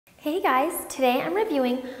Hey guys, today I'm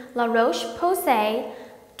reviewing La Roche-Posay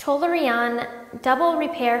Toleriane Double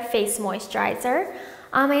Repair Face Moisturizer.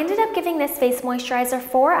 I ended up giving this face moisturizer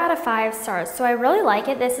 4 out of 5 stars, so I really like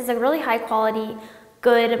it. This is a really high quality,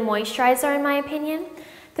 good moisturizer in my opinion.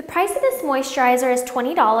 The price of this moisturizer is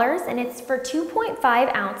 $20 and it's for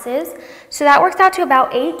 2.5 ounces, so that works out to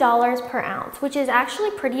about $8 per ounce, which is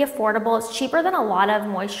actually pretty affordable. It's cheaper than a lot of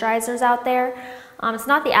moisturizers out there. It's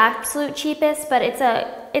not the absolute cheapest, but it's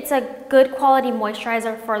a good quality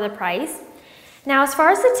moisturizer for the price. Now, as far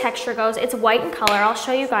as the texture goes, it's white in color. I'll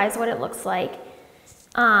show you guys what it looks like.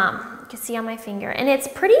 You can see on my finger, and it's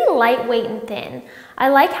pretty lightweight and thin. I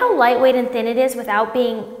like how lightweight and thin it is without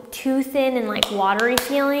being too thin and like watery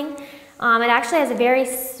feeling. It actually has a very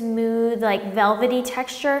smooth, like velvety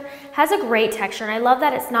texture. It has a great texture, and I love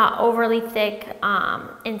that it's not overly thick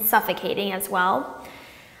and suffocating as well.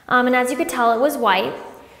 And as you could tell, it was white.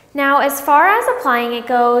 Now, as far as applying it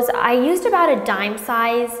goes, I used about a dime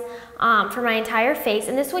size for my entire face,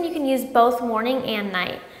 and this one you can use both morning and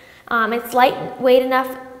night. It's lightweight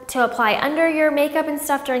enough to apply under your makeup and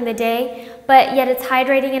stuff during the day, but yet it's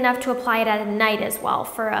hydrating enough to apply it at night as well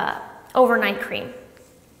for a overnight cream.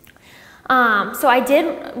 So I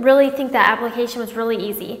did really think that application was really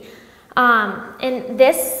easy. And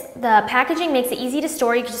the packaging makes it easy to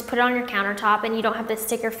store. You can just put it on your countertop and you don't have to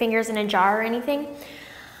stick your fingers in a jar or anything.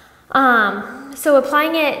 So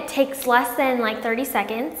applying it takes less than like 30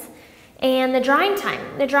 seconds. And the drying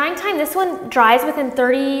time, this one dries within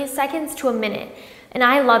 30 seconds to a minute. And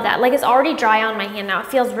I love that. Like, it's already dry on my hand now. It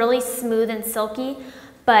feels really smooth and silky,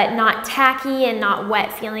 but not tacky and not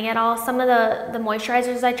wet feeling at all. Some of the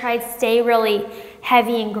moisturizers I tried stay really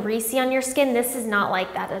heavy and greasy on your skin. This is not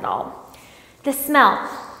like that at all. The smell.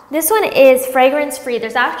 This one is fragrance free.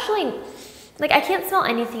 There's actually, like, I can't smell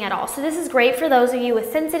anything at all. So this is great for those of you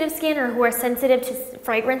with sensitive skin or who are sensitive to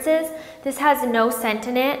fragrances. This has no scent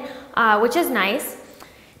in it, which is nice.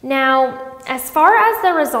 Now, as far as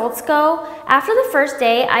the results go, after the first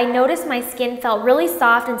day, I noticed my skin felt really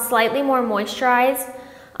soft and slightly more moisturized.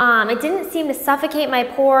 It didn't seem to suffocate my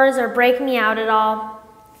pores or break me out at all.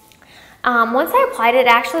 Once I applied it, it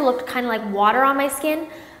actually looked kind of like water on my skin,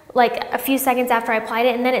 like a few seconds after I applied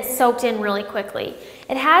it, and then it soaked in really quickly.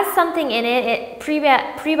 It has something in it,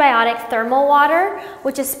 prebiotic thermal water,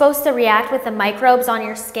 which is supposed to react with the microbes on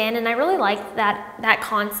your skin, and I really like that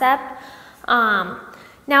concept.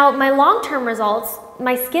 Now, my long-term results,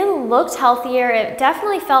 my skin looked healthier. It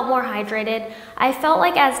definitely felt more hydrated. I felt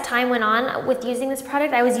like as time went on with using this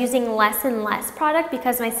product, I was using less and less product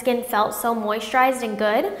because my skin felt so moisturized and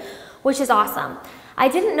good, which is awesome. I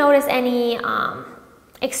didn't notice any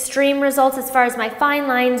extreme results as far as my fine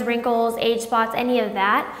lines, wrinkles, age spots, any of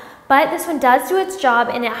that. But this one does do its job,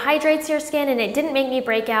 and it hydrates your skin, and it didn't make me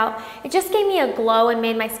break out. It just gave me a glow and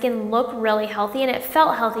made my skin look really healthy, and it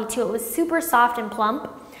felt healthy too. It was super soft and plump.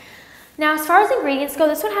 Now, as far as ingredients go,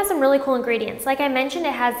 this one has some really cool ingredients. Like I mentioned,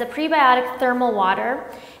 it has the prebiotic thermal water.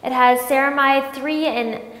 It has ceramide 3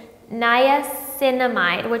 and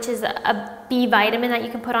niacinamide, which is a B vitamin that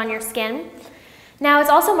you can put on your skin. Now,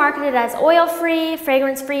 it's also marketed as oil-free,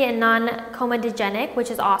 fragrance-free, and non-comedogenic,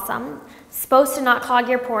 which is awesome. It's supposed to not clog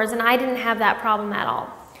your pores, and I didn't have that problem at all.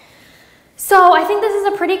 So I think this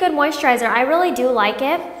is a pretty good moisturizer. I really do like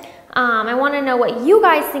it. I want to know what you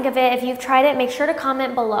guys think of it. If you've tried it, make sure to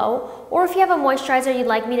comment below. Or if you have a moisturizer you'd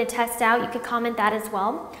like me to test out, you could comment that as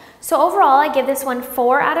well. So overall, I give this one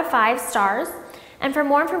 4 out of 5 stars. And for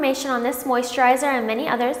more information on this moisturizer and many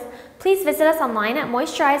others, please visit us online at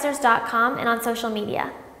Moisturizers.com and on social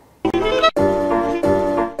media.